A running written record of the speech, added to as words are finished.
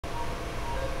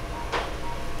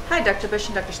Hi, Dr. Bush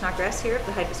and Dr. Snodgrass here at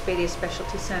the Hypospadias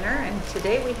Specialty Center, and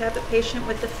today we have a patient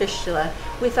with the fistula.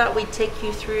 We thought we'd take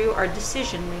you through our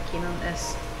decision making on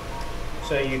this.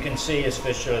 So you can see his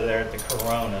fistula there at the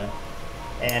corona,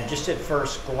 and just at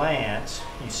first glance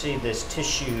you see this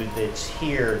tissue that's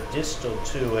here distal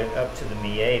to it up to the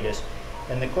meatus.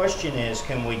 And the question is,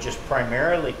 can we just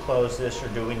primarily close this, or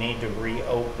do we need to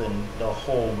reopen the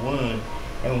whole wound?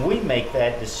 And we make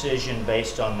that decision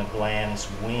based on the glans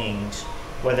wings,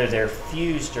 whether they're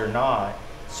fused or not.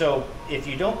 So if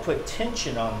you don't put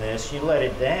tension on this, you let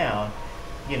it down,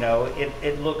 you know,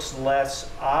 it looks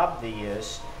less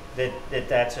obvious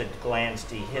that's a glans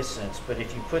dehiscence. But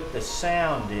if you put the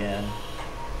sound in,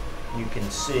 you can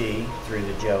see through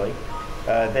the jelly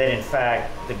that in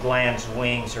fact the glans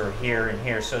wings are here and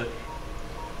here. So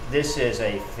this is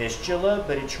a fistula,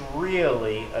 but it's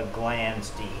really a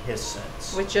glans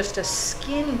dehiscence. With just a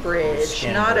skin bridge,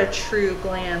 not a true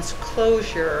glans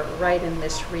closure right in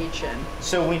this region.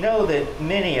 So we know that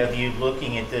many of you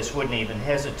looking at this wouldn't even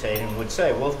hesitate and would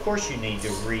say, well, of course you need to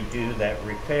redo that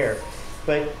repair.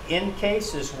 But in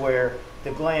cases where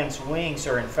the glans wings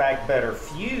are in fact better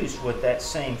fused with that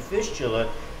same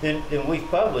fistula, then we've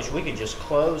published, we could just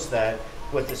close that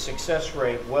with a success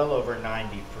rate well over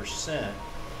 90%.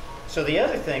 So the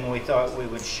other thing we thought we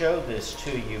would show this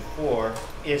to you for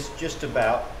is just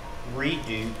about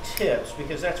redo tips,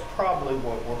 because that's probably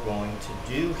what we're going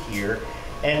to do here.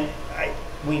 And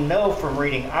we know from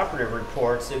reading operative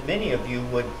reports that many of you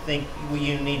would think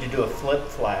you need to do a flip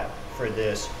flap for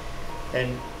this.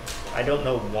 And I don't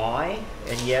know why,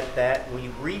 and yet that we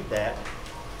read that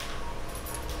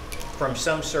from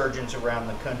some surgeons around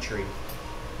the country.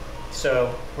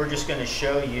 So we're just going to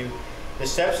show you the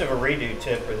steps of a redo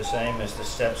tip are the same as the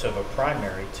steps of a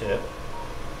primary tip.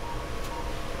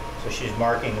 So she's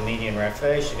marking the median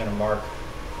raphe. She's going to mark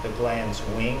the glans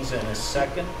wings in a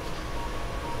second.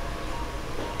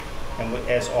 And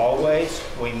as always,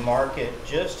 we mark it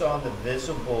just on the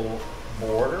visible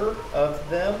border of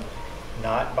them,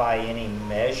 not by any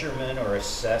measurement or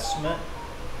assessment,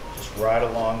 just right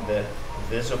along the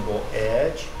visible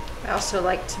edge. I also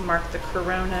like to mark the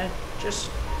corona just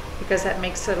because that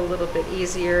makes it a little bit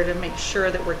easier to make sure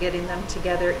that we're getting them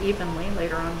together evenly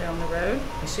later on down the road.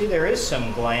 You see there is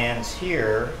some glans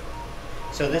here.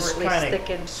 So this kind of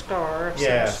thickened scar of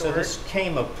some sort. So this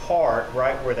came apart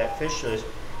right where that fistula is.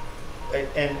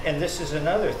 And this is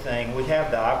another thing. We have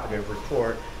the operative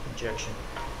report, injection.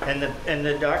 And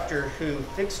the doctor who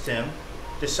fixed him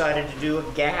decided to do a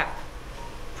gap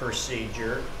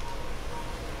procedure.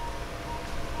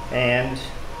 And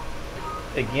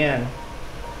again,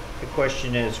 the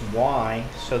question is why?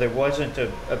 So there wasn't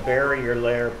a barrier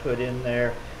layer put in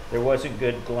there. There wasn't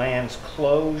good glans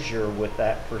closure with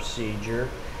that procedure,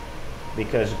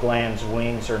 because glans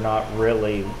wings are not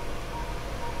really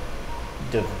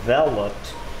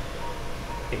developed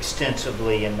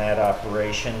extensively in that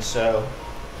operation. So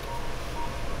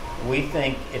we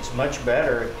think it's much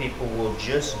better if people will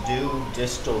just do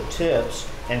distal tips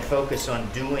and focus on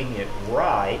doing it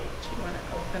right. Do you want to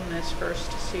open this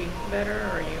first to see better,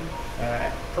 or you?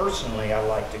 Personally, I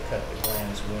like to cut the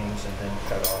glans wings and then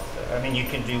cut off the, I mean, you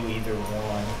can do either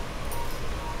one.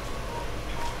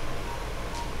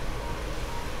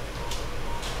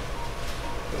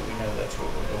 But we know that's what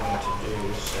we're going to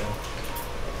do, so.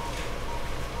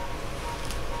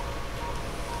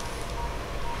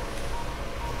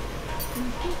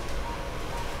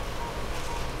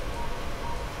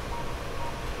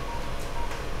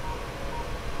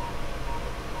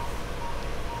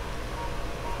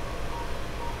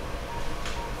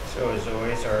 So as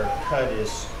always, our cut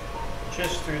is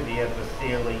just through the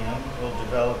epithelium. We'll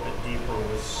develop it deeper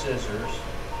with scissors.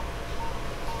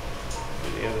 Do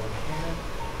the other one here.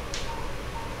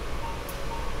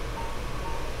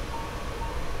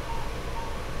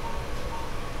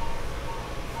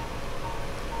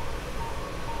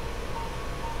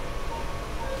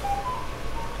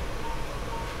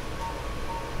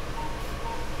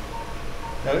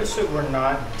 Notice that we're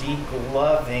not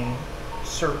degloving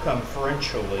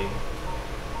circumferentially.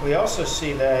 We also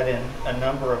see that in a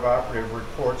number of operative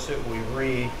reports that we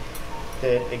read,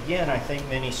 that again, I think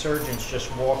many surgeons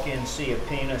just walk in, see a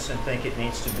penis, and think it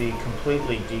needs to be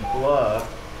completely degloved.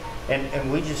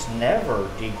 And we just never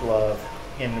deglove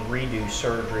in redo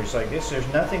surgeries like this.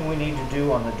 There's nothing we need to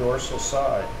do on the dorsal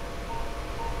side.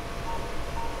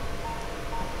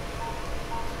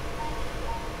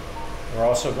 We're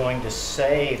also going to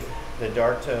save the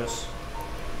dartos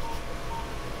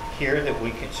here that we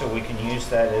can, so we can use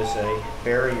that as a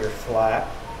barrier flap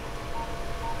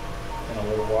in a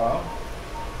little while.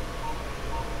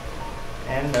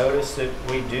 And And notice that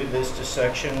we do this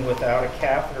dissection without a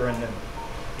catheter in the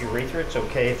urethra. It's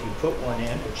okay if you put one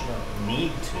in, but you don't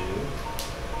need to.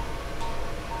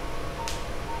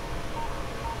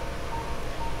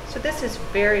 So this is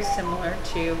very similar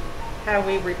to how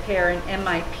we repair an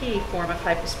MIP form of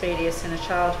hypospadias in a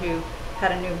child who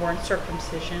had a newborn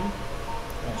circumcision.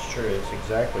 That's true, it's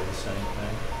exactly the same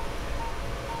thing.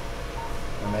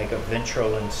 We make a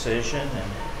ventral incision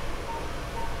and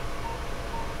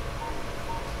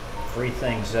free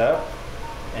things up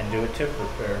and do a tip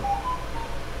repair.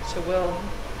 So we'll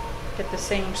get the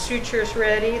same sutures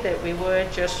ready that we would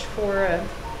just for a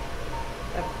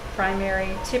primary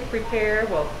tip repair.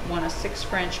 We'll want a 6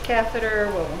 French catheter,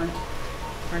 we'll want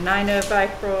our 9-0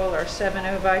 vicryl, our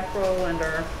 7-0 vicryl, and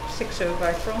our 6-0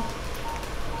 vicryl.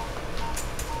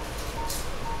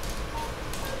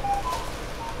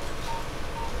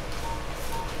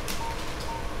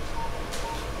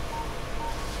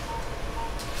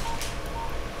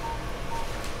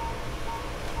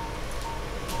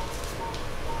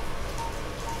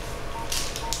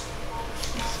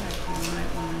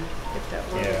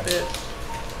 That little bit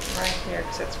right there,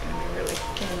 because that's going to be really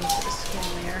thin to the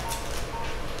skin there.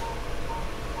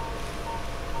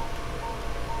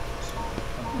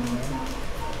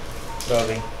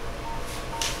 Bobby.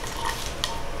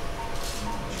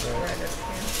 Right up here.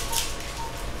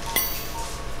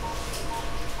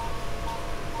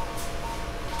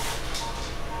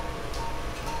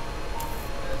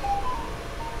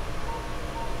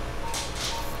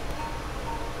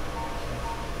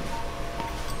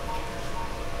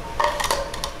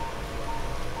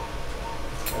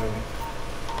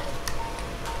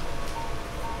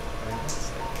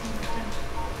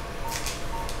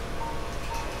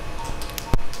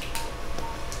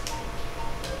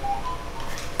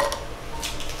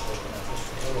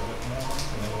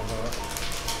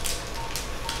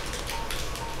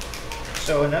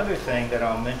 So another thing that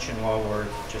I'll mention while we're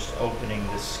just opening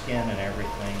the skin and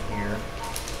everything here,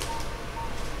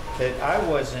 that I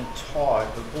wasn't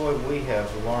taught, but boy, we have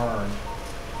learned,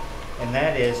 and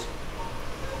that is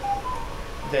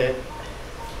that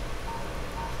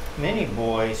many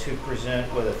boys who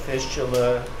present with a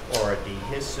fistula or a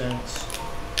dehiscence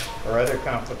or other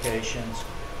complications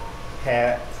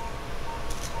have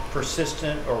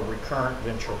persistent or recurrent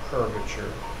ventral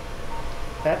curvature.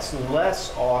 That's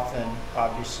less often,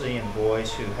 obviously, in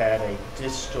boys who had a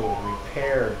distal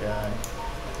repair done,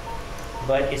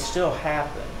 but it still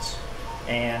happens.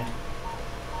 And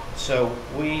so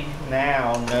we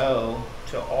now know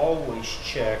to always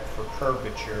check for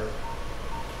curvature.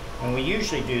 And we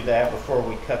usually do that before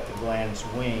we cut the glans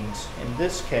wings. In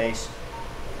this case,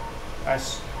 I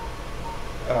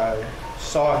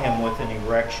saw him with an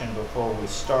erection before we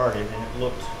started, and it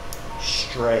looked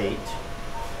straight.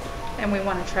 And we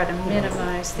want to try to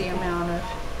minimize the amount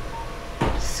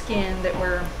of skin that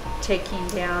we're taking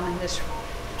down in this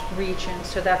region.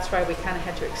 So that's why we kind of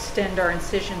had to extend our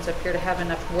incisions up here to have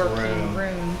enough working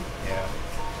room. Yeah.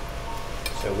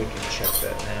 So we can check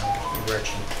that now.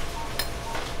 Erection.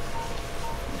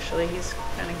 Actually, he's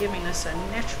kind of giving us a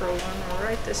natural one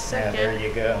right this second. Yeah, there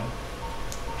you go.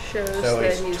 Shows so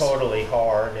that he's totally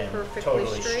hard and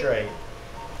totally straight.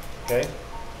 Okay.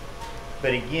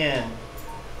 But again,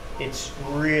 it's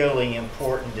really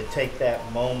important to take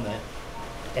that moment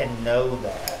and know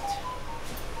that.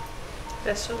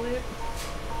 Vessel loop.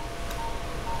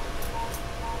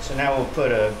 So now we'll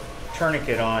put a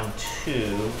tourniquet on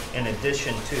too, in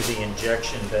addition to the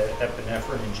injection, the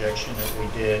epinephrine injection that we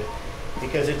did,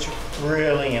 because it's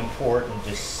really important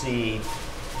to see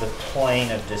the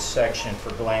plane of dissection for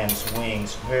glans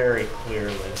wings very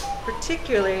clearly.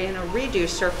 Particularly in a redo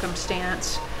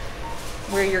circumstance,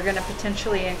 where you're going to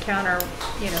potentially encounter,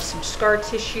 some scar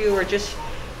tissue or just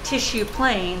tissue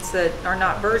planes that are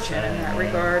not virgin in that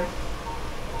regard.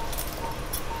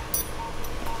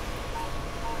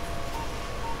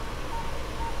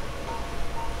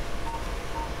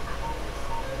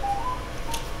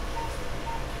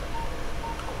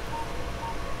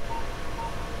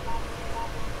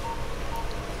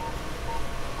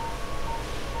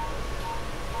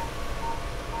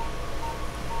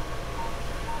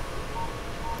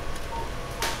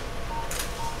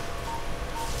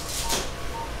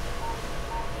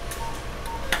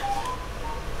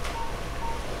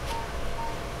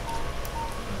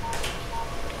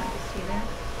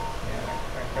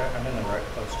 I'm in the right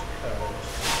place to cut.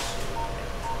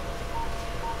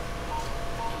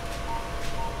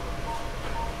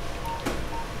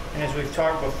 And as we've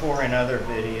talked before in other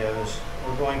videos,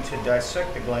 we're going to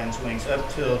dissect the glans wings up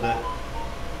till the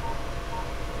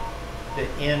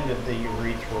end of the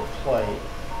urethral plate.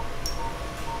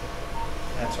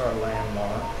 That's our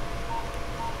landmark.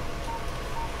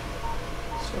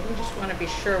 So we just want to be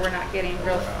sure we're not getting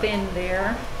real thin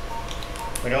there.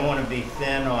 We don't want to be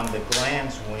thin on the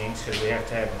glans wings because we have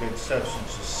to have good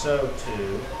substance to sew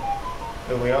to.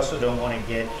 But we also don't want to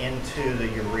get into the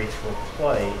urethral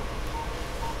plate.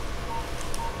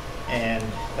 And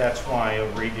that's why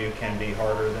a redo can be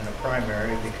harder than a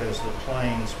primary, because the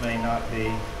planes may not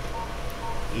be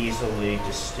easily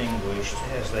distinguished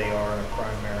as they are in a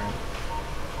primary.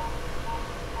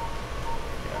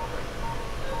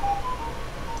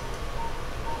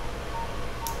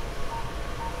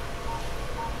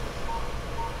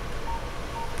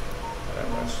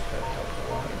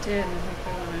 It did, and I think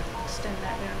we want to extend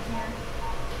that down here.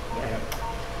 Yeah.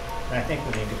 And I think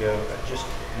we need to go just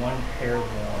one hair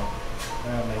more.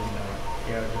 Well, maybe not.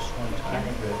 Yeah, just one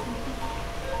tiny bit.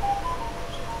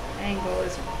 The angle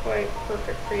isn't quite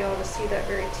perfect for y'all to see that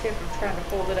very tip. I'm trying to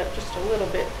hold it up just a little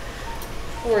bit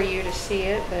for you to see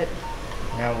it, but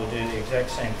now we'll do the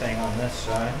exact same thing on this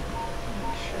side.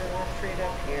 make sure we're freed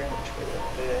up here, which we look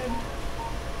good.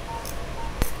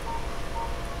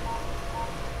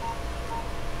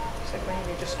 Looks like we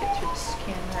need to just get to the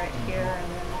skin right here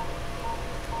and then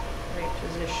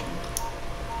reposition.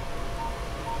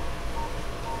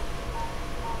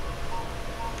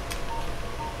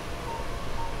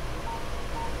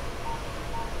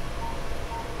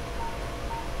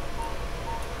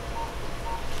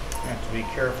 Have to be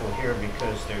careful here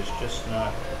because there's just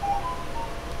not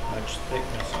much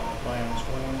thickness on the glans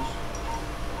wings.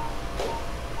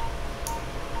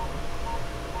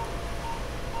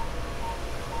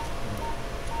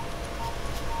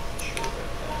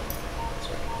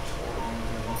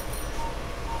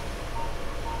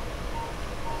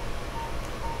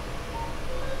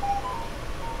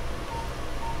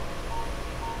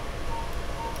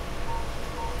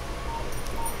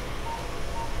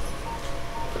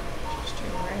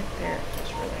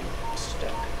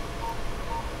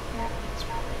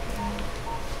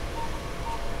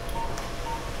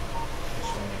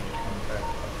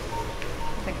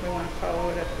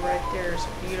 There's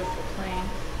a beautiful plane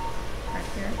right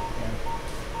here. Yeah.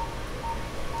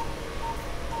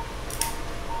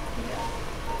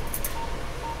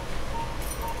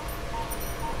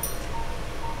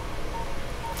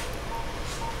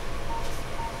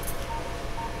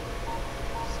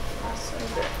 So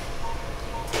good.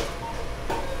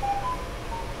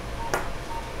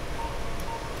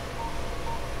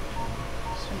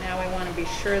 So now we want to be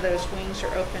sure those wings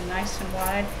are open nice and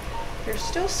wide. There's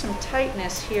still some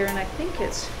tightness here, and I think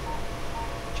it's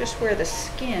just where the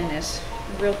skin is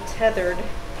real tethered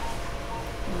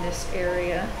in this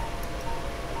area.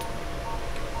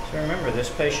 So remember, this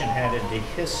patient had a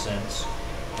dehiscence,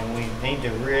 and we need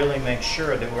to really make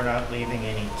sure that we're not leaving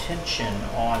any tension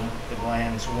on the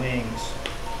glans wings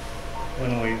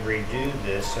when we redo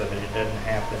this so that it doesn't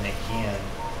happen again.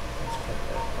 Let's cut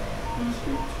that down.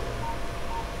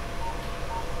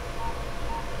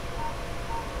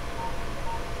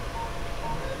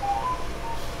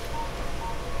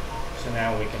 So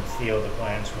now we can feel the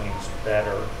glans wings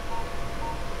better. I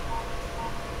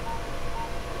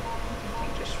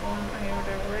think just one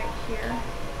iota right here.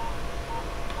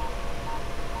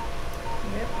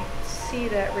 Yep, you can see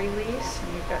that release,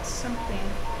 and you've got something.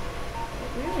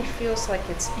 It really feels like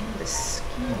it's in the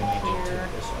skin here.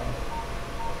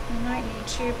 We might need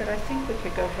to, but I think we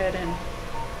could go ahead and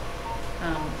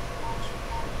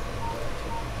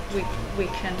we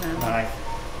can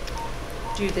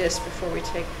do this before we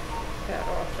take that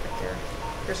off right there.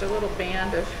 There's a little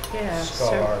band of, yeah, scar.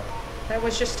 So that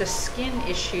was just a skin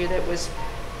issue that was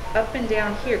up and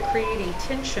down here creating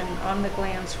tension on the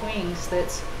glans wings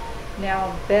that's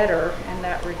now better in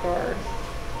that regard.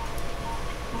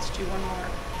 Let's do one more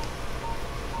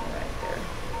right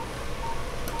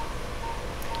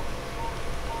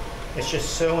there. It's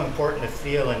just so important to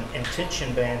feel, and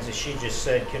tension bands, as she just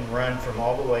said, can run from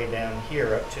all the way down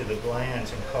here up to the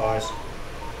glans and cause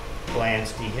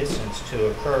glans dehiscence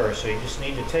to occur. So you just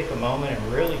need to take a moment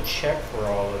and really check for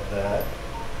all of that.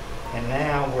 And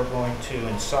now we're going to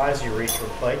incise the urethral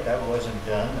plate. That wasn't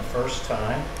done the first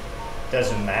time.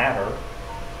 Doesn't matter.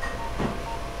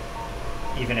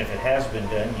 Even if it has been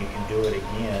done, you can do it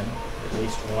again at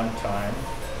least one time.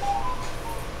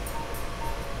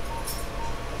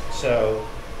 So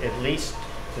at least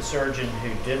the surgeon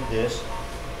who did this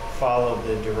followed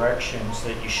the directions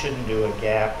that you shouldn't do a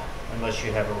gap unless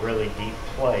you have a really deep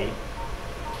plate.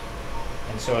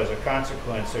 And so as a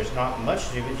consequence, there's not much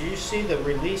to do. But you see the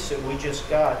release that we just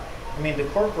got? I mean, the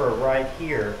corpora right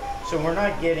here. So we're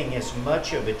not getting as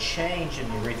much of a change in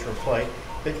the urethral plate,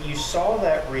 but you saw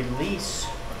that release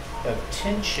of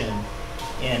tension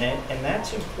in it, and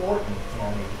that's important. Yeah, I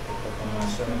need to pick up on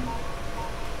myself.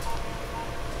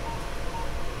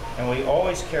 And we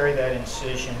always carry that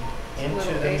incision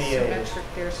into the meatus. Asymmetric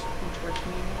there, so towards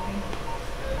me maybe.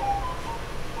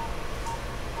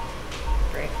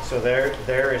 Great. So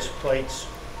there is plates,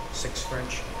 6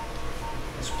 French.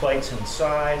 It's plates in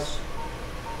size.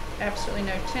 Absolutely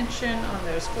no tension on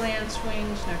those glans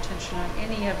wings, no tension on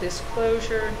any of this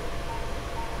closure.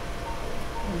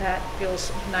 And that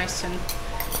feels nice and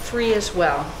free as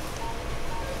well.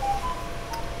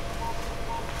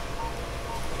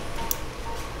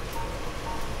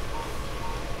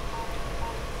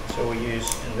 So we use,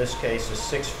 in this case, a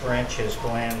 6 French. His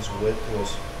glans width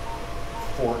was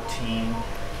 14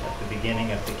 at the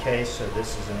beginning of the case, so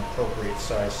this is an appropriate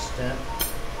size stent.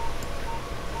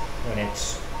 When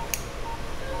it's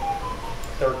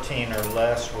 13 or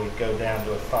less, we go down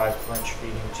to a 5 French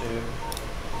feeding tube.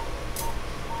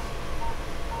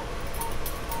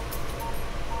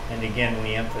 And again,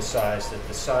 we emphasize that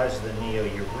the size of the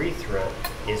neourethra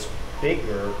is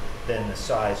bigger than the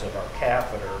size of our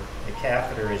catheter. The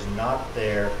catheter is not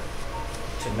there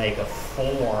to make a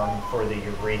form for the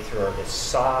urethra or to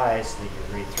size the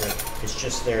urethra. It's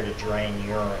just there to drain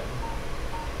urine.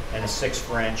 And a 6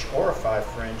 French or a 5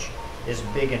 French is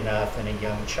big enough in a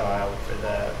young child for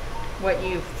that. What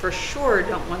you for sure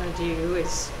don't want to do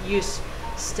is use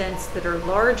stents that are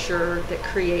larger that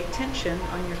create tension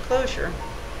on your closure.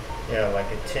 Yeah, like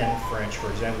a 10 French,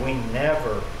 for example. We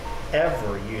never,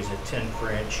 ever use a 10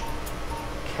 French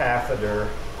catheter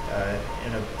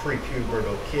in a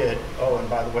prepubertal kid. Oh, and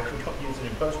by the way, we don't use it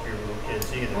in postpubertal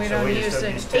kids either. We don't use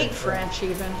an 8 French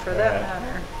even for that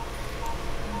matter.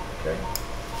 Okay.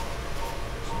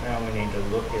 So now we need to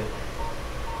look at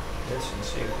this and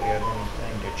see if we have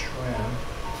anything to trim.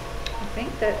 I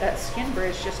think that skin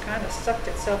bridge just kind of sucked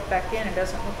itself back in. It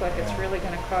doesn't look like it's really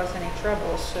going to cause any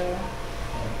trouble, so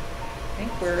I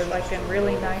think we're like in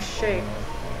really nice shape.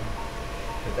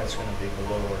 But that's going to be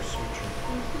below our suture.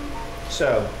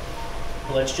 So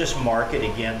let's just mark it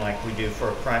again like we do for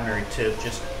a primary tip,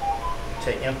 just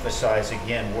to emphasize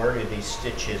again, where do these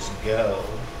stitches go?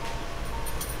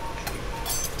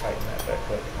 Tighten that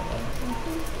back up for a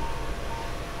moment.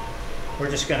 We're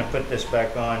just going to put this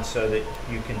back on so that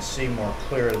you can see more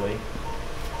clearly.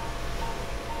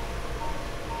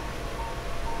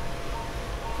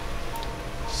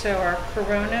 So our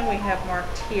corona we have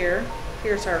marked here.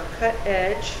 Here's our cut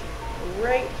edge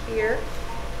right here.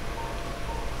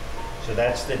 So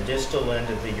that's the distal end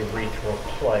of the urethral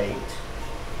plate.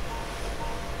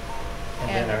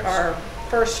 And then our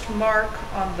first mark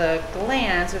on the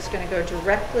glans is going to go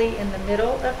directly in the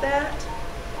middle of that.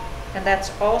 And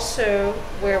that's also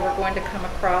where we're going to come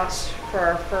across for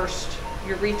our first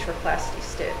urethroplasty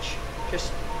stitch.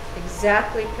 Just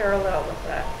exactly parallel with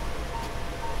that.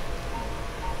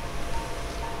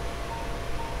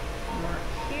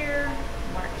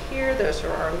 Mark here, those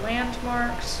are our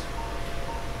landmarks.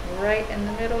 Right in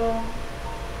the middle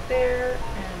there,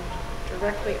 and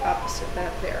directly opposite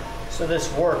that there. So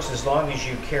this works as long as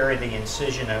you carry the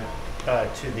incision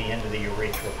up to the end of the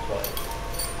urethral plate.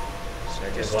 So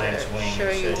just to show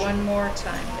you one more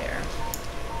time there.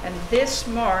 And this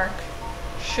mark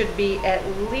should be at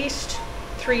least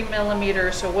 3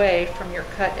 millimeters away from your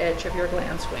cut edge of your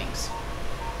glans wings.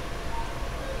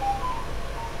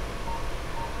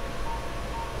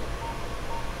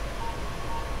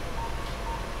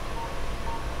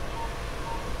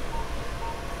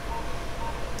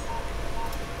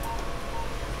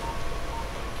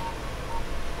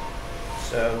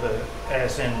 So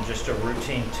as in just a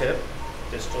routine tip,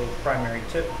 distal primary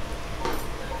tip,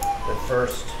 the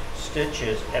first stitch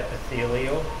is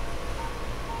epithelial.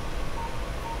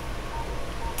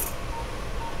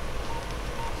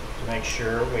 To make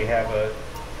sure we have a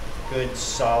good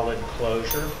solid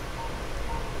closure.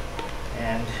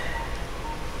 And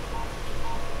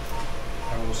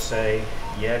I will say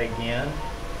yet again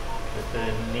that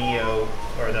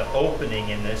the opening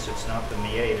in this, it's not the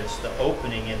meatus, the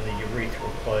opening in the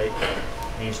urethral plate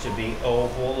needs to be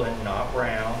oval and not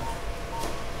round,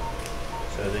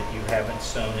 so that you haven't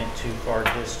sewn it too far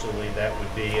distally. That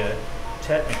would be a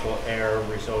technical error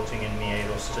resulting in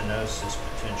meatal stenosis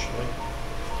potentially.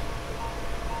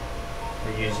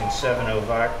 We're using 7/0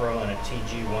 Vicryl and a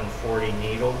TG 140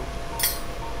 needle.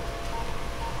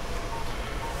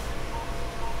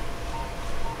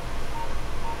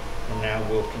 And now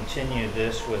we'll continue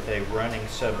this with a running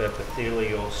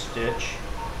subepithelial stitch.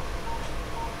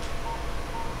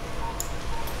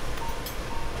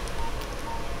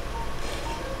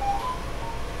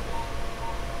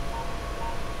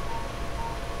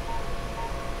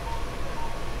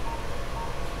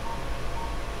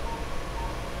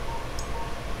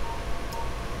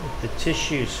 the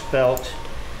tissues felt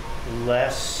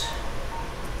less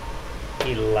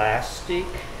elastic,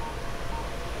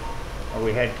 or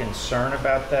we had concern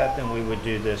about that, then we would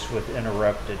do this with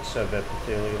interrupted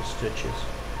subepithelial stitches.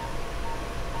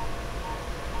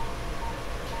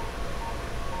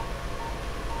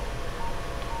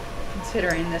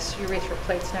 Considering this urethral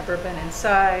plate's never been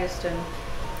incised and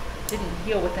didn't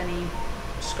heal with any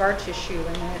scar tissue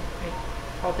in it,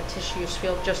 all the tissues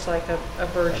feel just like a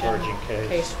virgin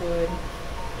case would.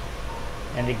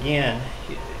 And again,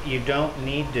 you don't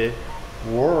need to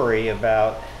worry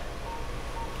about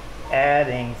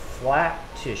adding flap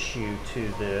tissue to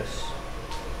this.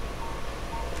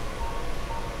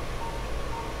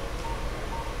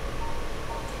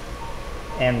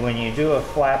 And when you do a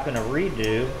flap and a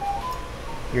redo,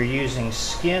 you're using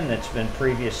skin that's been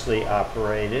previously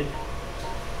operated,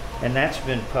 and that's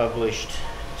been published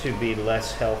to be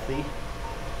less healthy,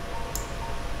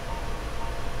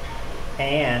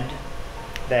 and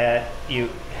that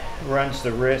runs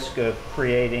the risk of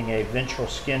creating a ventral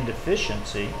skin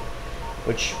deficiency,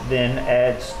 which then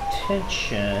adds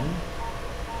tension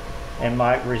and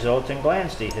might result in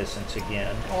glans dehiscence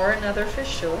again. Or another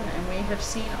fistula, and we have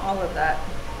seen all of that.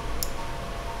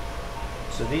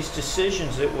 So these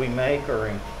decisions that we make are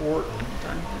important.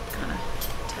 I've kind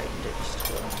of tightened it just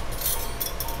a little.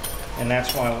 And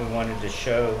that's why we wanted to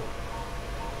show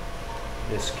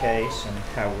this case and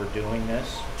how we're doing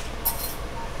this.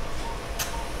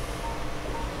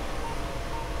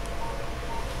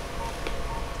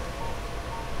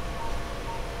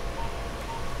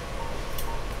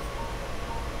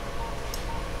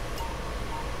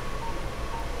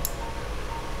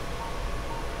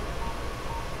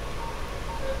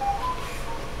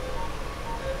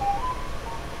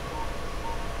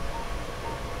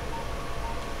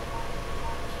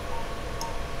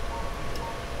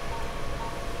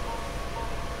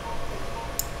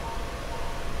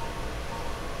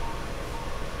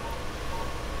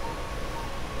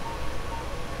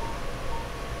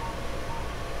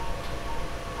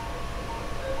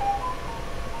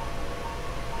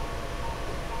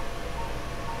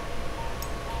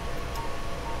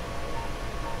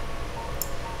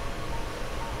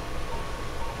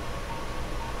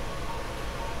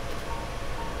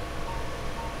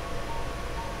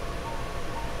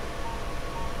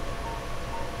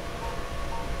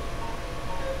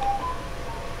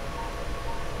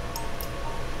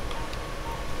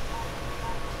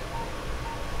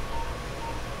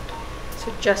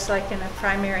 So just like in a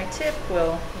primary tip,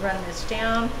 we'll run this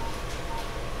down,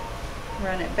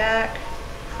 run it back,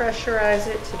 pressurize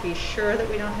it to be sure that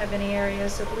we don't have any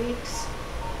areas of leaks,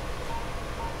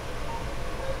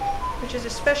 which is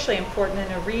especially important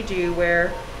in a redo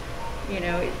where, you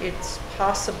know, it's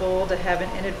possible to have an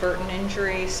inadvertent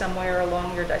injury somewhere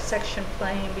along your dissection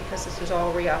plane because this is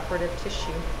all reoperative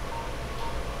tissue.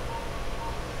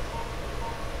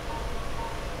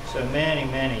 So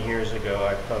many years ago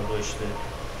I published that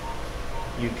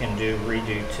you can do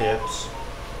redo tips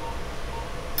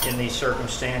in these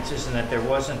circumstances, and that there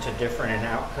wasn't a different in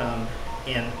outcome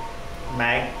in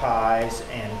magpies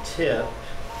and tip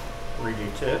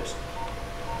redo tips.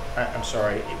 I'm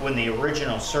sorry, when the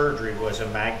original surgery was a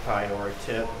magpie or a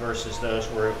tip versus those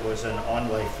where it was an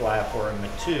onlay flap or a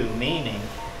matu, meaning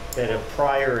that a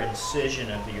prior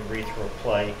incision of the urethral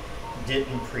plate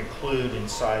didn't preclude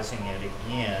incising it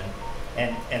again,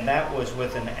 and that was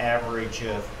with an average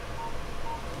of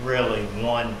really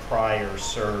one prior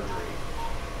surgery.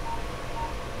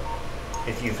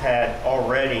 If you've had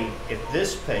already, if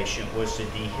this patient was to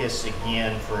dehiss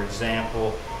again, for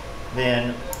example,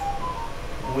 then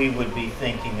we would be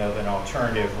thinking of an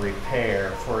alternative repair.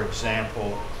 For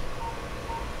example,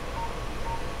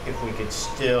 if we could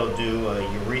still do a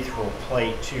urethral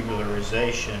plate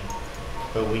tubularization,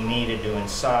 but we needed to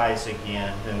incise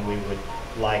again, then we would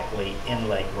likely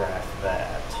inlay graft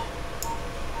that.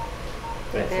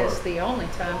 It is the only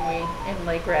time we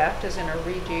inlay graft is in a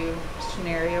redo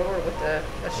scenario or with a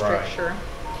stricture. Right.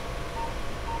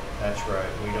 That's right.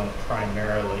 We don't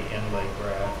primarily inlay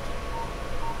graft.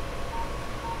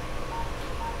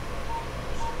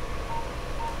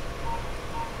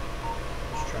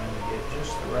 Just trying to get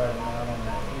just the right amount on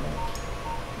that needle.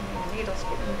 The needle's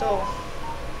getting dull.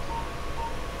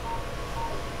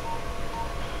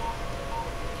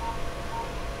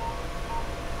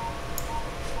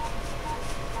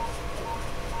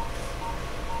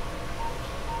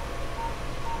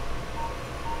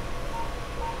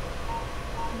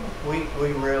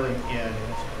 We really, yeah, it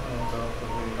is.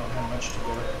 We don't have much to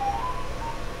go.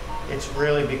 It's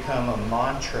really become a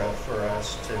mantra for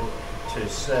us to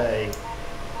say,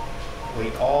 we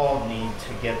all need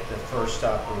to get the first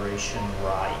operation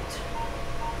right.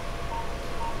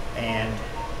 And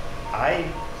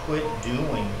I quit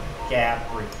doing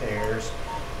gap repairs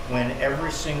when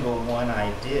every single one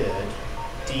I did,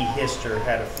 dehisced or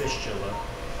had a fistula.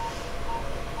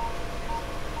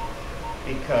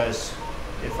 Because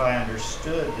if I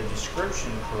understood the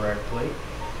description correctly,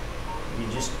 you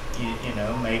just, you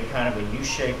know, made kind of a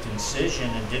U-shaped incision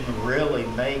and didn't really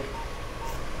make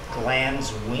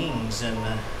glans wings in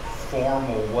the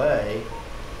formal way.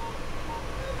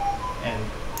 And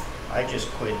I just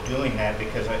quit doing that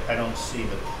because I don't see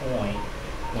the point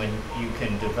when you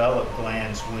can develop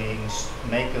glans wings,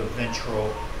 make a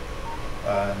ventral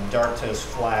dartos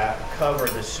flap, cover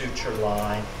the suture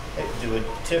line, do a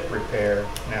tip repair.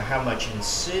 Now, how much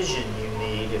incision you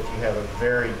need if you have a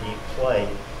very deep plate,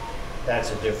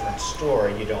 that's a different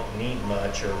story. You don't need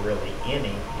much or really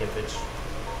any if it's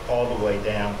all the way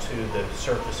down to the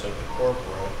surface of the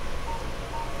corpora.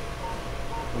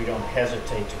 We don't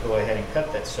hesitate to go ahead and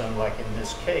cut that some, like in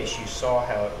this case. You saw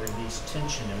how it released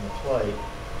tension in the plate.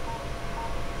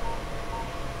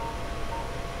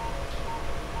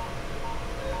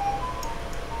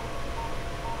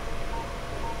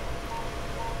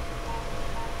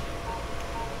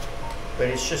 But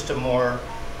it's just a more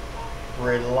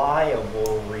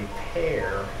reliable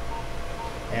repair,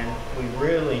 and we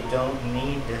really don't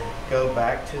need to go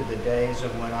back to the days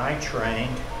of when I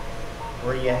trained,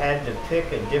 where you had to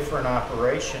pick a different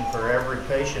operation for every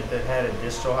patient that had a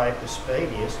distal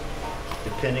hypospadias,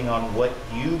 depending on what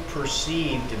you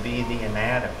perceived to be the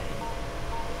anatomy.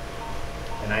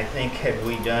 And I think had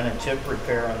we done a tip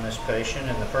repair on this patient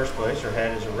in the first place, or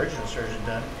had his original surgeon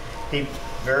done, he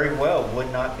very well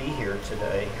would not be here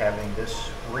today having this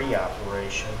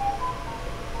reoperation.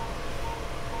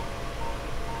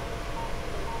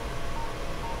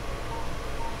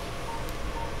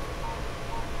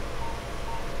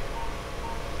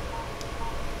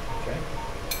 Okay,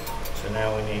 so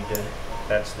now we need to,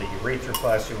 that's the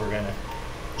urethroplasty we're going to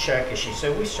check. As she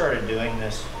said, we started doing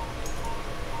this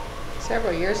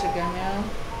several years ago now.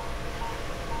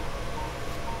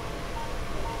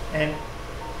 And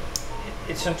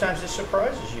sometimes it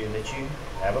surprises you that you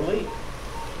have a leak.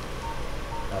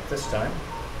 Not this time.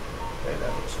 Okay,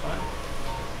 that looks fine.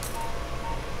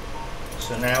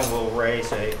 So now we'll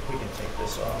raise a, we can take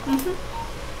this off.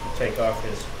 We'll take off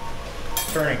his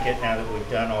tourniquet now that we've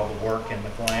done all the work in the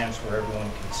glans where everyone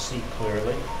can see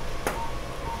clearly.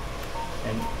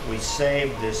 And we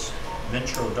saved this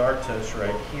ventral dartos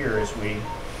right here as we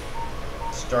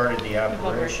started the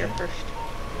operation.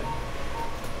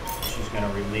 She's going to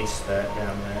release that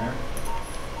down there.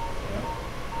 Yep.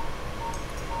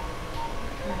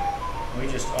 We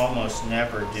just almost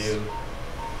never do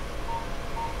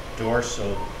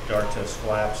dorsal dartos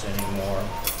flaps anymore,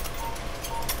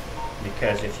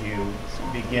 because if you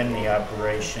begin the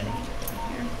operation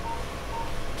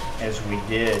as we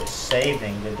did,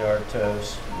 saving the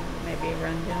dartos, maybe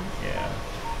run down. Yeah.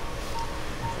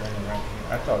 Is there any right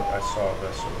here? I thought I saw a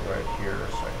vessel right here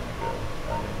a second ago,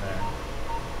 right in there.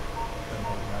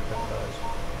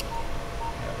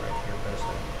 Yeah, right here,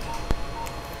 vessel.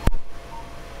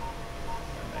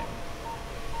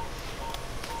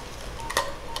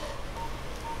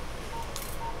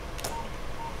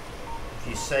 If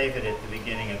you save it at the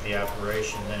beginning of the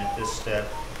operation, then at this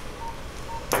step,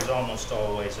 there's almost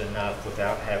always enough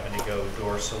without having to go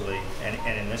dorsally.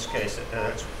 And in this case,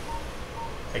 that's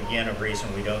again a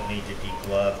reason we don't need to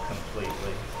deglove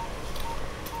completely,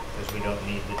 because we don't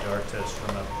need the dartos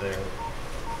from up there.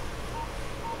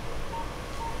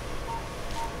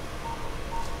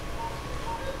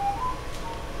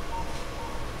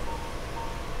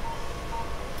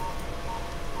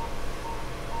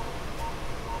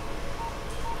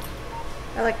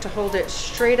 I like to hold it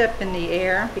straight up in the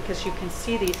air because you can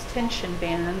see these tension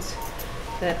bands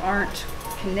that aren't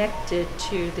connected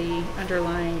to the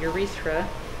underlying urethra.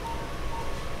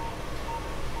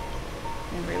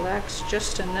 And relax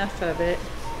just enough of it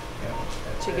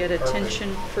to get a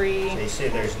tension-free. So you see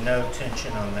there's no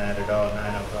tension on that at all,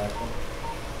 905.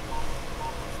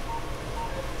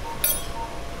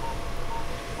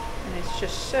 And it's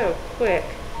just so quick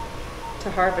to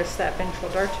harvest that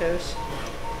ventral dartos.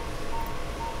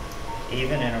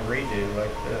 Even in a redo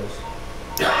like this.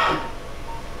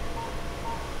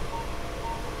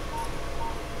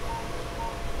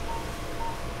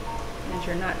 And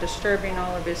you're not disturbing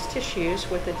all of his tissues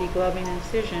with a degloving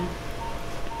incision.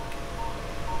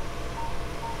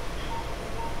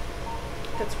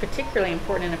 That's particularly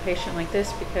important in a patient like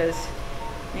this because,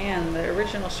 man, the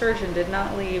original surgeon did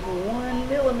not leave 1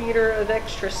 millimeter of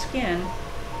extra skin.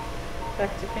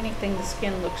 fact, if anything, the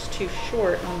skin looks too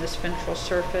short on this ventral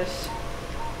surface.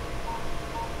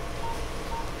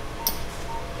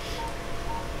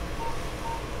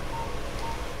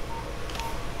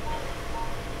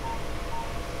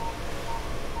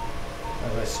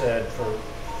 As I said,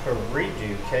 for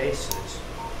redo cases,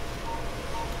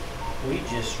 we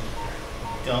just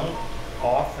don't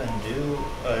often do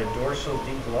a dorsal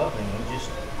degloving.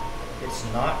 It's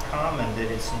not common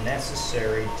that it's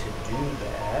necessary to do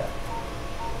that.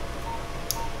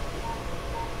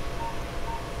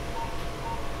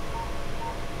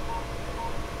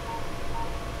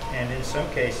 And in some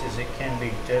cases it can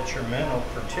be detrimental,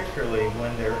 particularly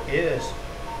when there is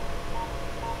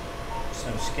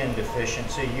some skin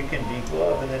deficiency. You can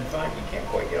deglove and then find you can't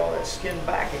quite get all that skin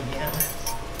back again.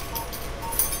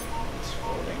 It's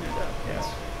folding it up. Yes.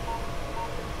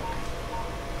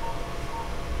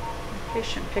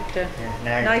 Patient picked a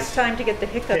Now nice time to get the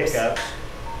hiccups.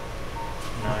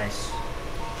 Nice.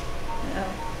 Yeah,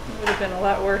 it would have been a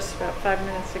lot worse about 5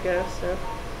 minutes ago, so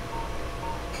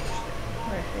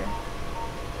right here.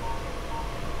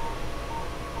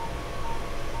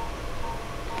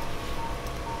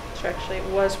 So actually it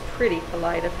was pretty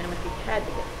polite of him if he had to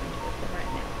get into it, but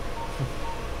right now.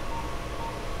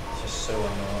 It's just so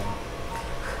annoying.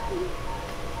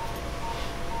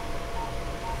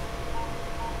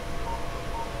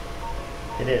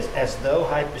 It is, as though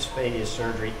hypospadias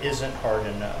surgery isn't hard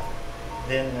enough.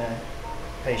 Then the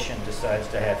patient decides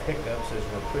to have hiccups as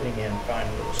we're putting in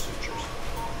fine little sutures.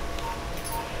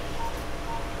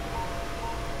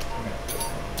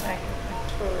 I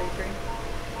totally agree.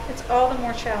 It's all the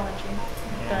more challenging.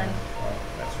 Yeah, well,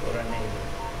 that's what I needed.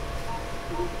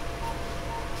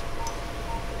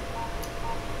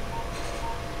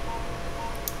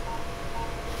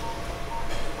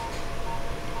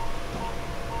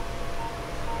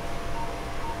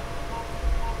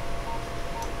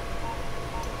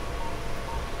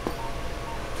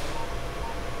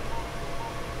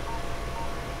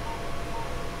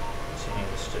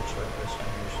 Stitch like this on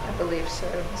your side. I believe so.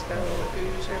 It's got a little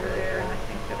ooze over there, and I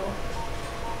think it'll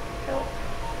help.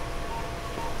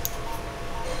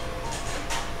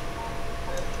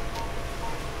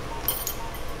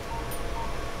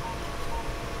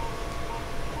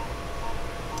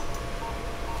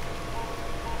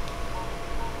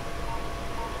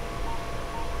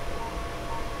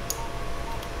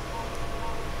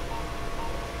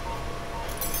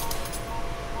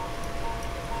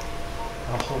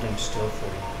 I'll hold him still for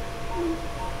you.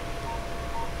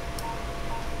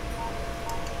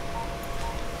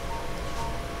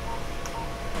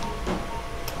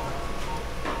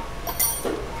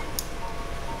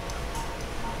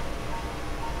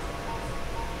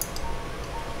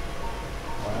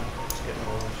 Wow, it's getting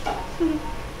worse.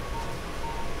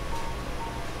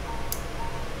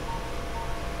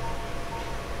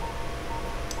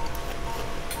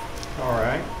 All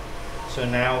right. So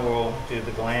now we'll do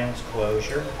the glans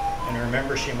closure. And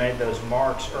remember, she made those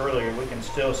marks earlier. We can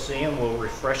still see them. We'll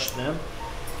refresh them.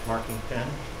 Marking pen.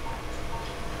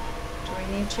 Do we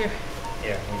need to?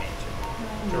 Yeah, we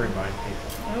need to remind people.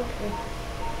 Okay.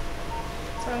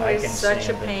 It's I always can such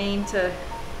see a it, but- pain to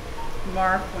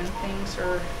mark when things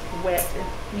are wet and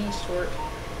knee sort.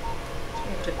 So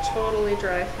you have to totally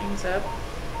dry things up.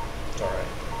 It's all right.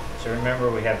 So remember,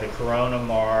 we have the corona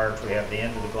marked. We have the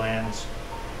end of the glans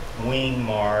wing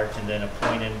marked, and then a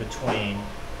point in between.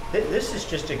 This is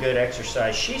just a good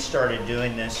exercise. She started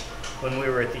doing this when we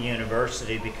were at the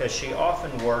university because she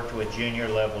often worked with junior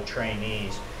level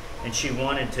trainees, and she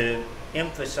wanted to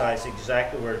emphasize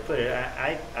exactly where to put it.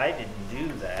 I didn't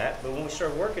do that, but when we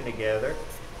started working together,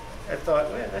 I thought,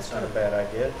 well, that's not a bad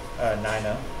idea,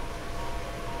 Nina.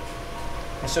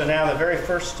 And so now the very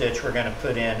first stitch we're going to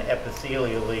put in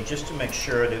epithelially just to make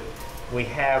sure that we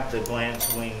have the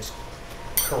glans wings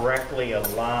correctly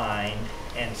aligned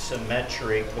and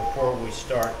symmetric before we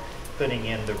start putting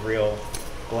in the real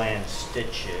glans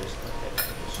stitches.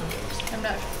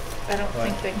 I don't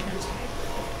think they can.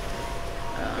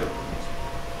 I don't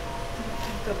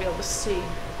think they'll be able to see.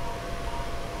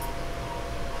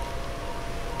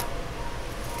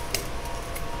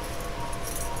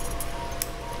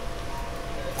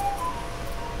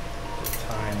 Just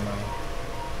time my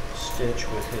stitch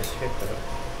with his hiccup.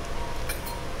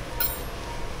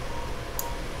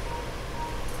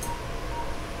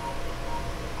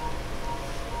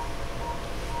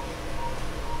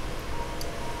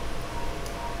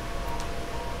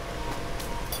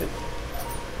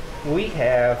 We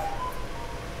have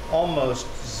almost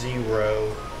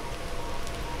zero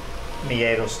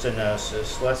meatal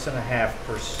stenosis, less than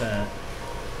 0.5%.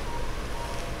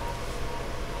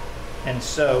 And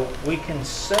so we can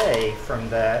say from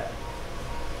that,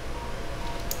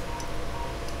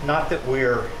 not that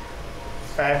we're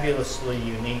fabulously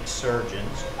unique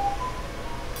surgeons,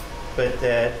 but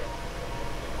that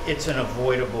it's an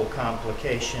avoidable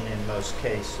complication in most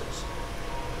cases.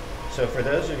 So for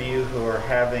those of you who are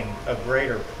having a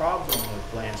greater problem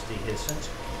with glans dehiscence,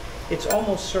 it's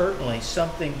almost certainly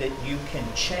something that you can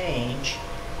change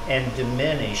and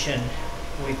diminish. And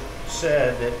we've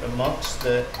said that amongst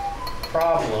the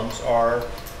problems are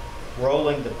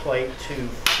rolling the plate too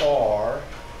far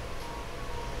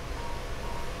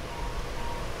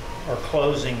or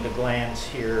closing the glans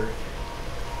here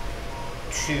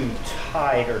too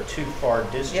tight or too far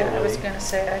distally. Yeah, I was going to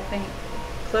say, I think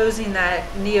closing that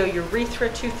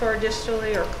neourethra too far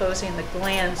distally or closing the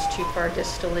glans too far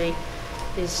distally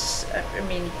is, I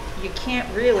mean, you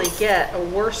can't really get a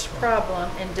worse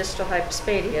problem in distal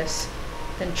hypospadias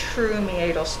than true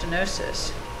meatal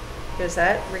stenosis, because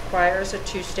that requires a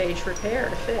two-stage repair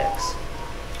to fix.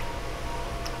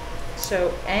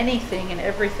 So anything and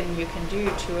everything you can do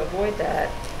to avoid that,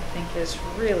 I think, is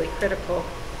really critical.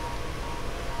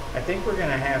 I think we're going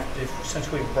to have to,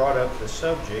 since we've brought up the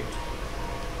subject,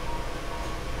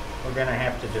 we're going to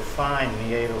have to define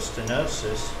meatal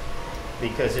stenosis,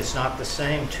 because it's not the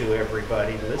same to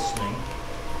everybody listening.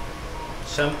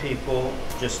 Some people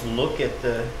just look at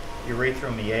the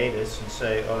urethral meatus and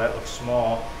say, oh, that looks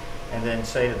small, and then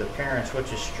say to the parents,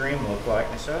 what's his stream look like?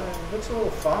 And they say, oh, it looks a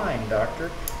little fine, doctor.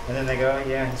 And then they go, oh,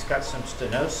 yeah, he's got some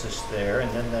stenosis there,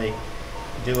 and then they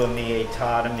do a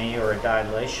meatotomy or a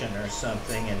dilation or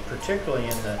something, and particularly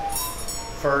in the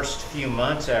first few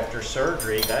months after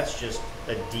surgery, that's just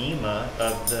edema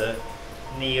of the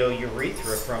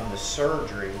neourethra from the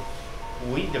surgery.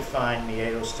 We define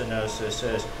meatal stenosis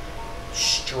as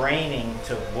straining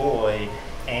to void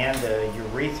and a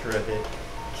urethra that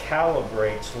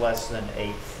calibrates less than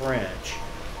 8 French.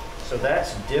 So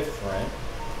that's different.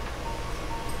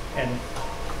 And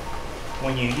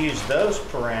when you use those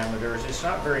parameters, it's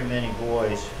not very many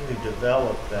boys who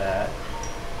develop that.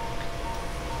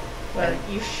 Well,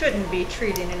 you shouldn't be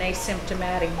treating an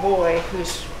asymptomatic boy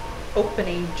whose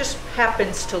opening just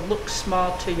happens to look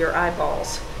small to your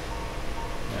eyeballs.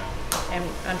 Yeah. And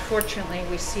unfortunately,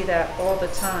 we see that all the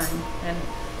time. And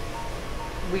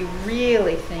we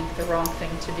really think the wrong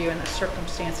thing to do in the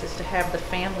circumstances to have the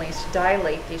families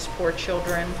dilate these poor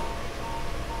children.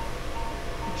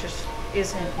 It just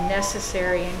isn't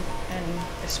necessary, and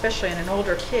especially in an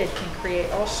older kid, can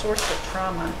create all sorts of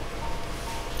trauma.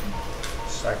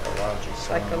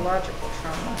 Psychological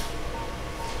trauma.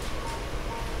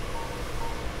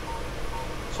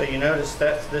 So you notice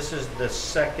that this is the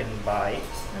second bite.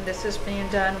 And this is being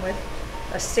done with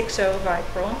a 6-0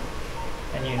 Vicryl.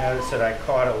 And you notice that I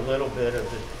caught a little bit of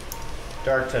the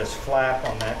dartos flap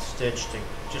on that stitch to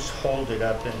just hold it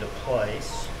up into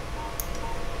place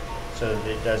so that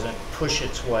it doesn't push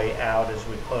its way out as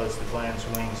we close the glans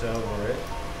wings over it.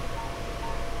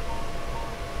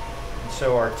 And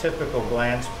so our typical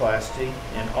glansplasty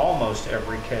in almost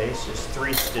every case is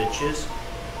 3 stitches,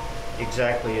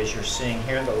 exactly as you're seeing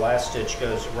here. The last stitch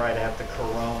goes right at the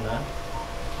corona.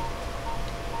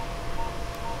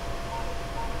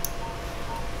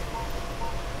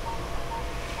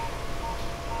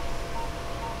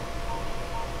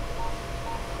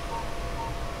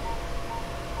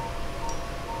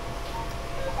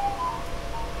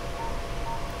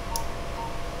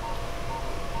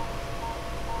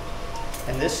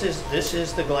 And this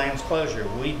is the glans closure.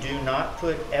 We do not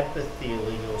put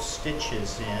epithelial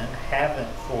stitches in,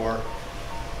 haven't for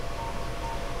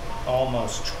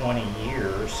almost 20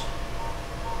 years.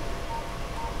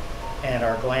 And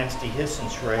our glans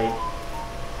dehiscence rate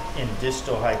in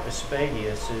distal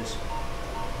hypospadias is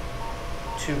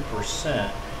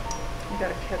 2%. You got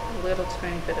to cut a little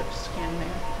tiny bit of skin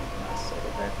there. Last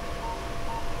little bit.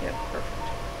 Yep, perfect.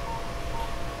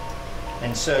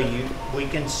 And so we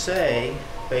can say,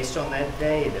 based on that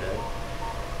data,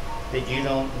 that you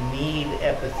don't need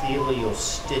epithelial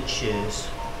stitches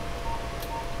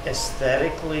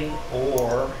aesthetically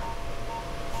or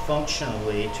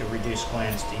functionally to reduce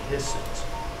glans dehiscence.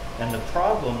 And the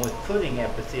problem with putting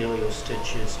epithelial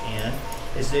stitches in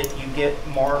is that you get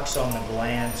marks on the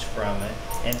glans from it.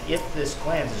 And if this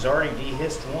glans is already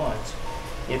dehisced once,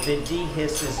 if it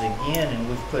dehisces again and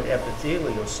we've put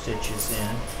epithelial stitches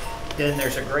in, then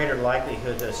there's a greater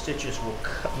likelihood that stitches will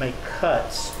make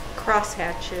cuts. Cross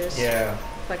hatches. Yeah.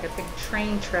 Like a big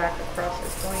train track across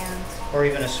his glands. Or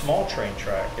even a small train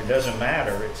track. It doesn't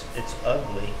matter. It's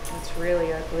ugly. It's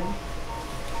really ugly.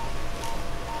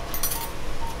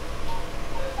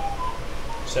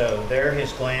 So there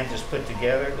his glands is put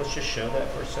together. Let's just show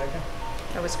that for a second.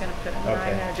 I was going to put a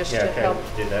Okay. 9 just Yeah, to okay, help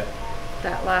do that.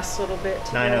 that last little bit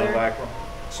together. 9-ovicral.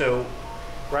 So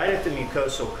right at the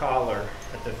mucosal collar,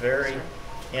 at the very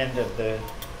end of the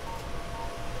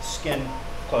skin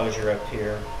closure up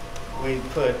here, we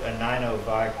put a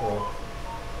 9-ovicral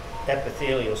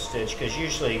epithelial stitch, because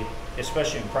usually,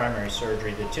 especially in primary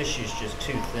surgery, the tissue is just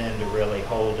too thin to really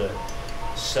hold a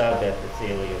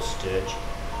subepithelial stitch.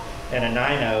 And a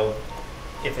 9-0,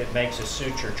 if it makes a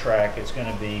suture track, it's going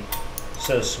to be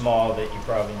so small that you're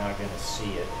probably not going to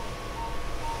see it.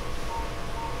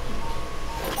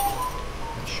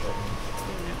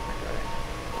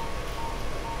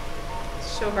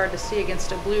 It's so hard to see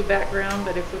against a blue background,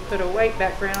 but if we put a white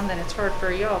background, then it's hard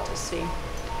for y'all to see.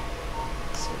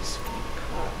 This is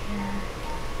caught here.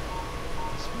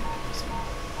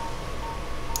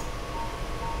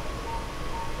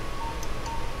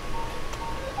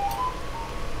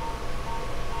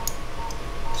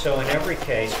 So in every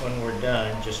case, when we're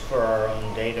done, just for our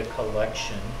own data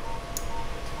collection,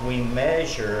 we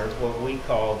measure what we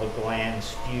call the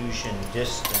glans fusion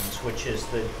distance, which is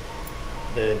the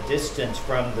distance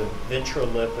from the ventral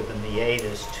lip of the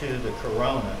meatus to the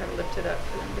corona. I've got to lift it up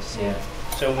for them to see. Yeah.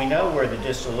 So we know where the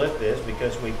distal lip is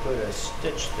because we put a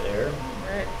stitch there.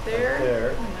 Right there. Right there.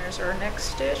 And there's our next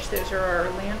stitch. Those are our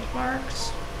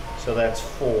landmarks. So that's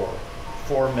 4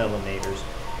 millimeters,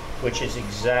 which is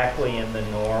exactly in the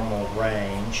normal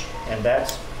range, and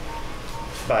that's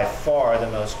by far the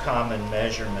most common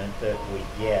measurement that we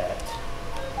get.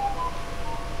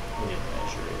 We didn't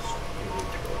measure his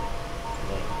urethral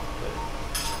length,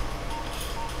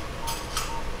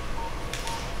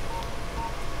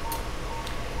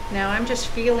 but Now I'm just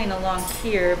feeling along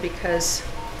here because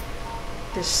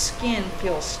the skin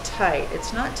feels tight.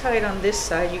 It's not tight on this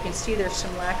side. You can see there's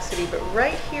some laxity, but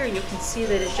right here you can see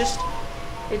that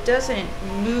it doesn't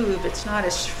move. It's not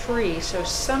as free. So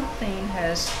something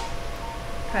has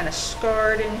kind of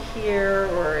scarred in here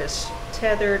or is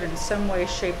tethered in some way,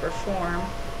 shape, or form.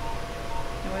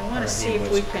 And we want to see if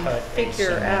we can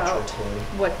figure out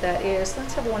what that is.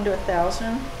 Let's have 1 to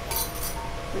 1,000.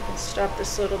 We can stop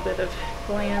this little bit of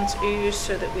glans ooze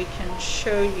so that we can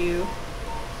show you.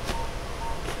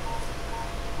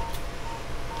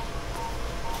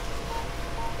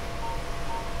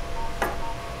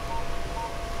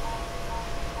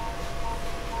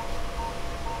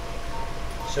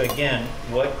 so again,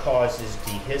 what causes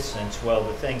dehiscence? Well,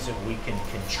 the things that we can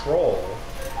control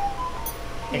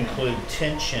include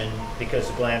tension because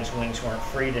the glans wings weren't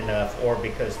freed enough, or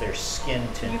because there's skin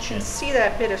tension. You can see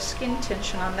that bit of skin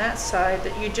tension on that side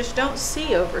that you just don't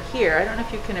see over here. I don't know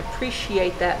if you can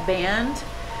appreciate that band,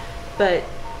 but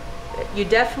you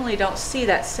definitely don't see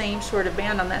that same sort of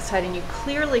band on that side, and you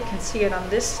clearly can see it on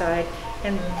this side.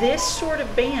 And this sort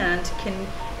of band can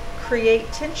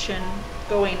create tension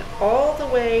going all the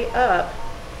way up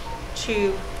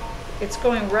to, it's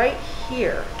going right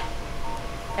here.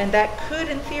 And that could,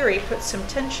 in theory, put some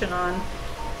tension on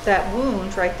that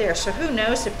wound right there. So who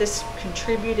knows if this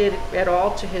contributed at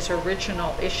all to his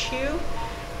original issue,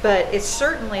 but it's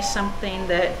certainly something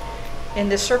that in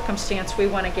this circumstance we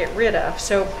want to get rid of.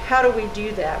 So how do we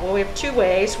do that? Well, we have 2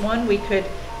 ways. One, we could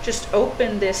just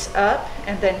open this up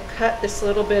and then cut this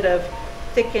little bit of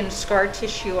thickened scar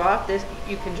tissue off. This,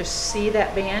 you can just see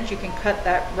that band. You can cut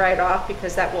that right off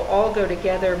because that will all go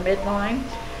together midline.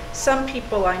 Some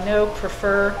people I know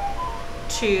prefer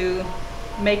to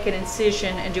make an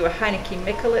incision and do a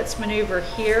Heineke-Michelitz maneuver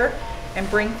here and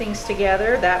bring things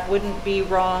together. That wouldn't be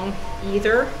wrong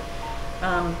either.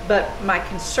 But my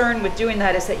concern with doing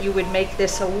that is that you would make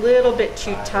this a little bit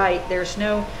too tight. There's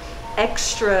no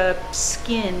extra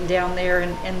skin down there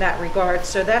in that regard.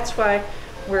 So that's why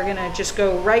we're gonna just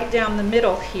go right down the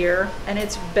middle here, and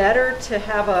it's better to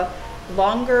have a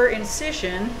longer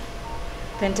incision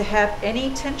than to have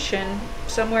any tension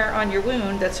somewhere on your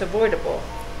wound that's avoidable.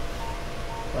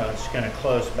 Well, it's going to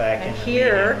close back And into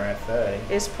here median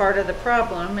RFA. is part of the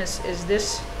problem, is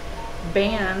this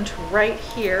band right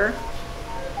here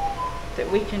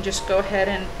that we can just go ahead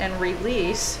and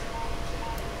release.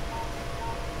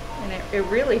 And it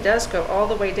really does go all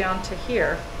the way down to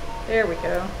here. There we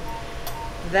go.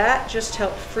 That just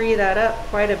helped free that up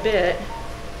quite a bit.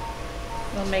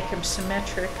 We'll make him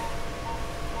symmetric.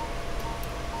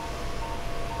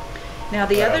 Now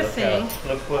the other thing,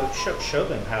 Look what, show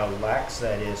them how lax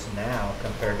that is now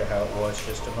compared to how it was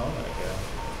just a moment ago.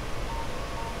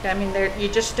 I mean, there, you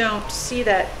just don't see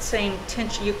that same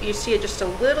tension. You see it just a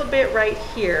little bit right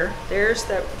here. There's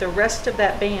the rest of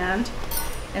that band.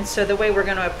 And so the way we're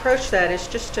going to approach that is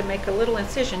just to make a little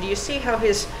incision. Do you see how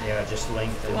his... Yeah, just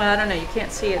lengthen. Well, I don't know. You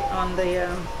can't see it on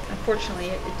the... unfortunately,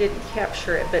 it didn't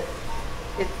capture it, but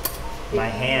my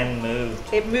hand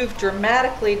moved. It moved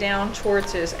dramatically down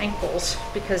towards his ankles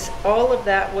because all of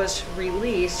that was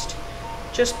released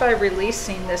just by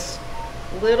releasing this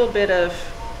little bit of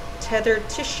tethered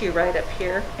tissue right up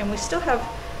here. And we still have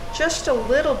just a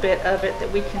little bit of it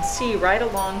that we can see right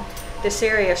along this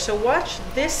area. So watch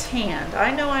this hand.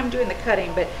 I know I'm doing the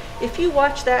cutting, but if you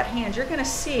watch that hand, you're going to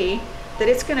see that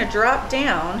it's going to drop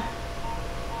down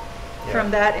from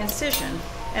that incision,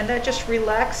 and that just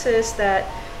relaxes that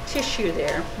tissue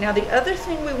there. Now the other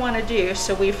thing we want to do,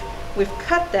 so we've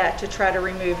cut that to try to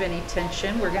remove any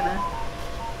tension. We're going to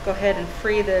go ahead and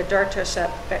free the dartos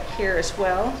up back here as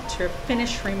well to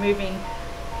finish removing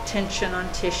tension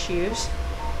on tissues.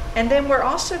 And then we're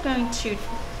also going to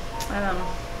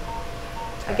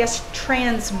I guess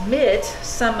transmit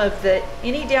some of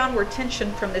any downward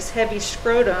tension from this heavy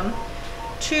scrotum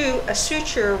to a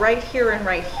suture right here and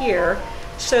right here,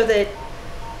 so that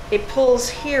it pulls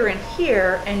here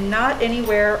and not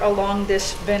anywhere along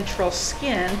this ventral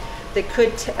skin that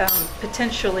could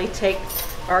potentially take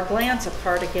our glands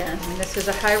apart again. And this is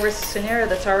a high-risk scenario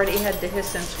that's already had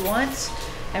dehiscence once,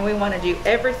 and we want to do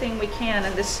everything we can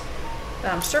in this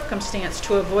circumstance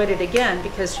to avoid it again,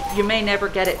 because you may never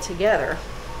get it together.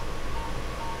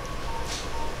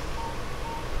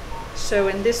 So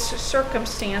in this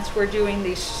circumstance, we're doing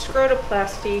these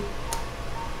scrotoplasty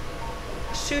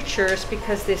sutures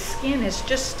because this skin is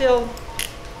just still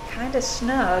kind of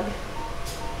snug,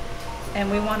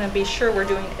 and we want to be sure we're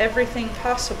doing everything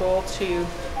possible to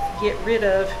get rid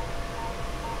of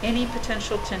any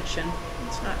potential tension.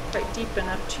 It's not quite deep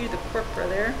enough to the corpora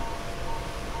there.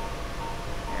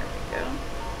 There we go.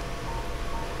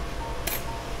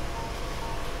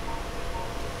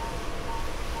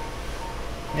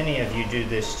 Many of you do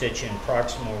this stitch in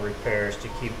proximal repairs to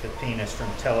keep the penis from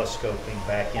telescoping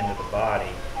back into the body.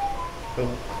 But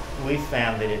we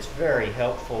found that it's very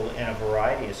helpful in a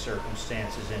variety of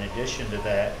circumstances in addition to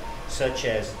that, such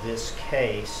as this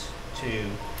case, to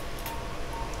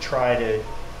try to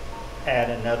add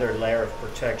another layer of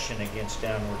protection against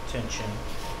downward tension.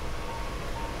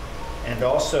 And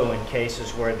also in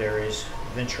cases where there is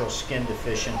ventral skin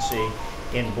deficiency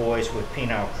in boys with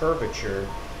penile curvature,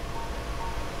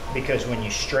 because when you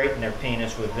straighten their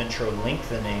penis with ventral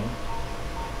lengthening,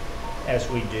 as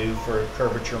we do for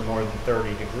curvature more than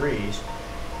 30 degrees,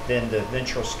 then the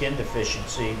ventral skin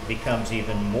deficiency becomes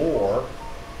even more,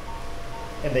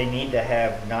 and they need to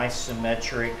have nice,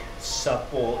 symmetric,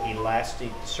 supple,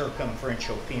 elastic,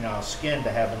 circumferential penile skin to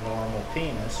have a normal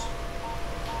penis.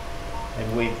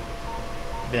 And we've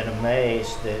been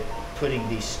amazed that putting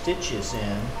these stitches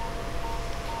in,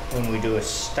 when we do a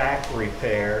stack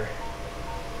repair,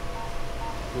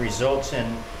 results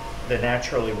in the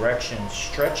natural erection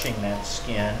stretching that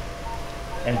skin.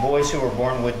 And boys who were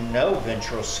born with no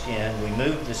ventral skin, we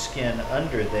move the skin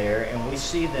under there and we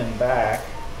see them back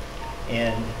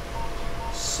in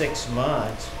 6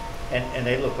 months and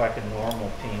they look like a normal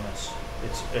penis.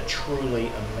 It's a truly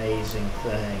amazing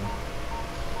thing.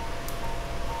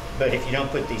 But if you don't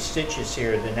put these stitches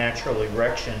here, the natural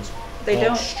erections They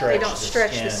don't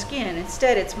stretch the skin.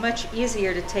 Instead, it's much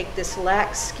easier to take this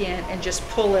lax skin and just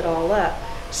pull it all up.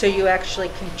 So you actually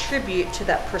contribute to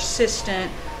that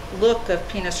persistent look of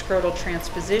penoscrotal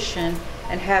transposition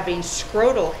and having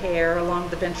scrotal hair along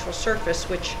the ventral surface,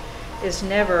 which is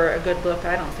never a good look,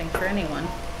 I don't think, for anyone.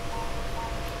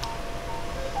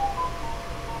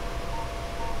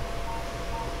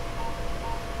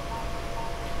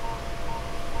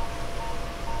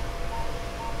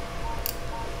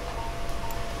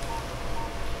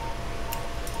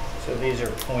 So these are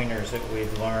pointers that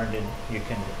we've learned, and you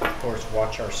can, of course,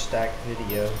 watch our stack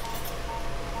video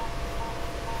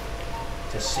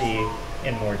to see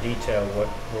in more detail what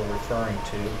we're referring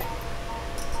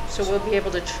to. So we'll be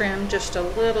able to trim just a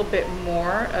little bit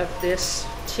more of this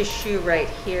tissue right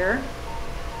here.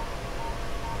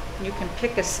 You can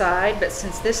pick a side, but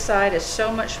since this side is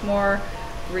so much more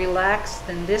relaxed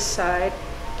than this side,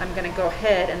 I'm going to go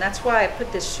ahead, and that's why I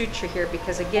put this suture here,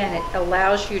 because again, it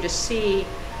allows you to see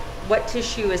what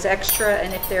tissue is extra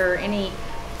and if there are any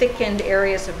thickened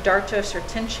areas of dartos or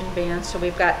tension bands. So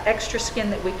we've got extra skin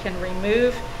that we can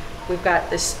remove. We've got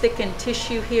this thickened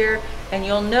tissue here, and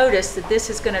you'll notice that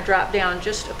this is going to drop down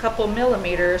just a couple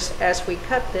millimeters as we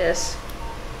cut this,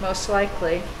 most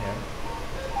likely.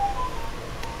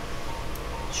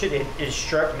 Yeah. It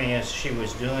struck me as she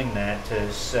was doing that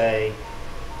to say,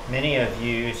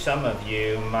 some of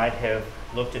you might have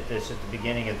looked at this at the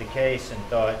beginning of the case and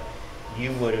thought,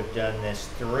 you would have done this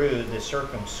through the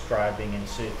circumscribing and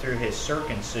through his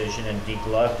circumcision and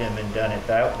degloved him and done it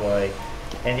that way.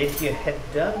 And if you had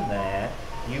done that,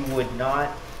 you would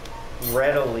not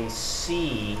readily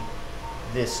see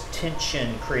this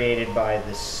tension created by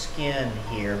the skin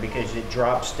here, because it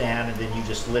drops down and then you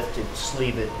just lift it,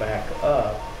 sleeve it back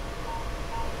up.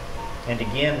 And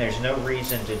again, there's no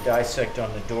reason to dissect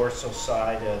on the dorsal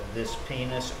side of this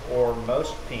penis or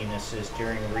most penises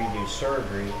during redo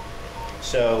surgery.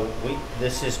 So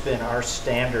this has been our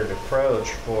standard approach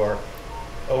for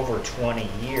over 20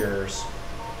 years.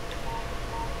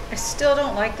 I still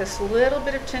don't like this little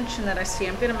bit of tension that I see.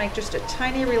 I'm going to make just a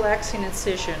tiny relaxing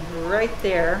incision right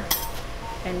there.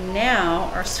 And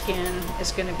now our skin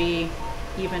is going to be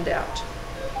evened out,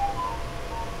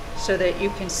 so that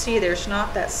you can see there's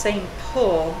not that same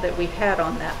pull that we had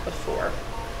on that before.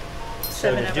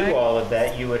 So to do all of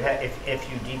that, you would have, if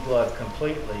you deglove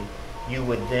completely, you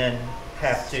would then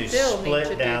have to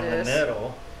split down the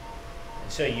middle.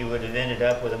 So you would have ended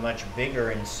up with a much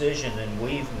bigger incision than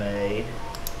we've made,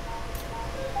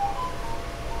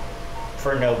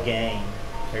 for no gain.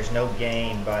 There's no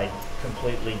gain by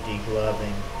completely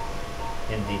degloving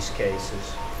in these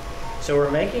cases. So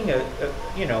we're making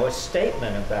a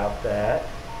statement about that,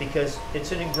 because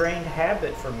it's an ingrained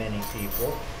habit for many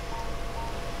people.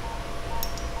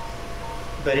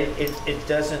 But it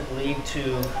doesn't lead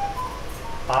to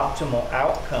optimal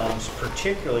outcomes,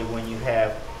 particularly when you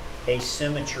have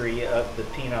asymmetry of the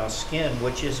penile skin,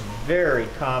 which is very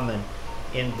common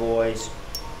in boys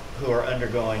who are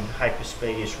undergoing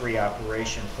hypospadias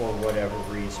reoperation for whatever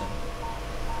reason.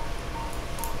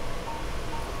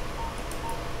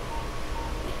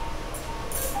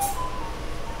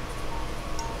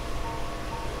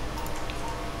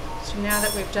 So now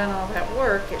that we've done all that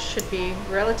work, it should be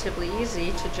relatively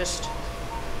easy to just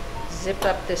zip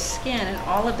up this skin, and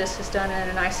all of this is done in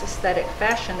a nice aesthetic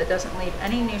fashion that doesn't leave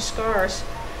any new scars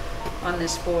on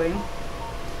this boy.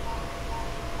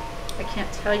 I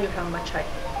can't tell you how much I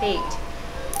hate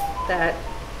that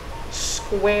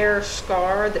square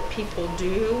scar that people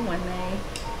do when they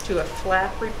do a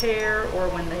flap repair, or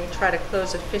when they try to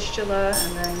close a fistula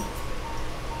and then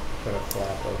put a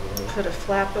flap over it. Put a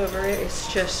flap over it. It's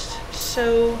just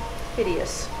so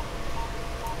hideous.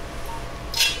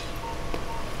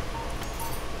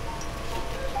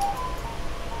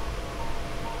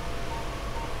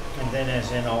 And then,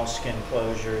 as in all skin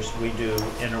closures, we do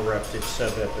interrupted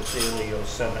subepithelial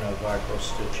seminal-vicral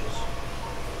stitches.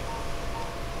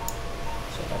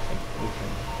 So I think we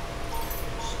can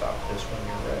stop this when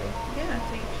you're ready. Yeah, I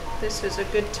think this is a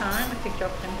good time. I think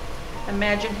y'all can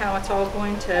imagine how it's all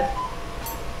going to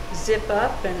zip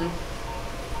up and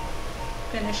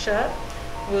finish up.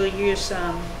 We'll use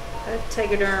a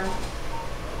Tegaderm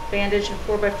bandage and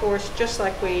 4x4s, just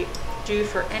like we do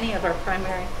for any of our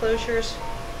primary closures.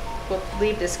 We'll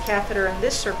leave this catheter in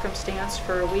this circumstance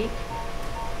for a week,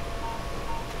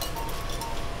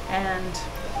 and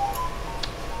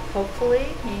hopefully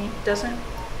he doesn't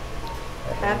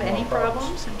have any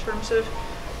problems in terms of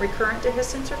recurrent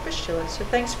dehiscence or fistula. So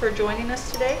thanks for joining us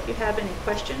today. If you have any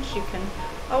questions, you can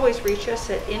always reach us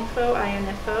at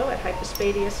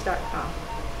info@hypospadias.com.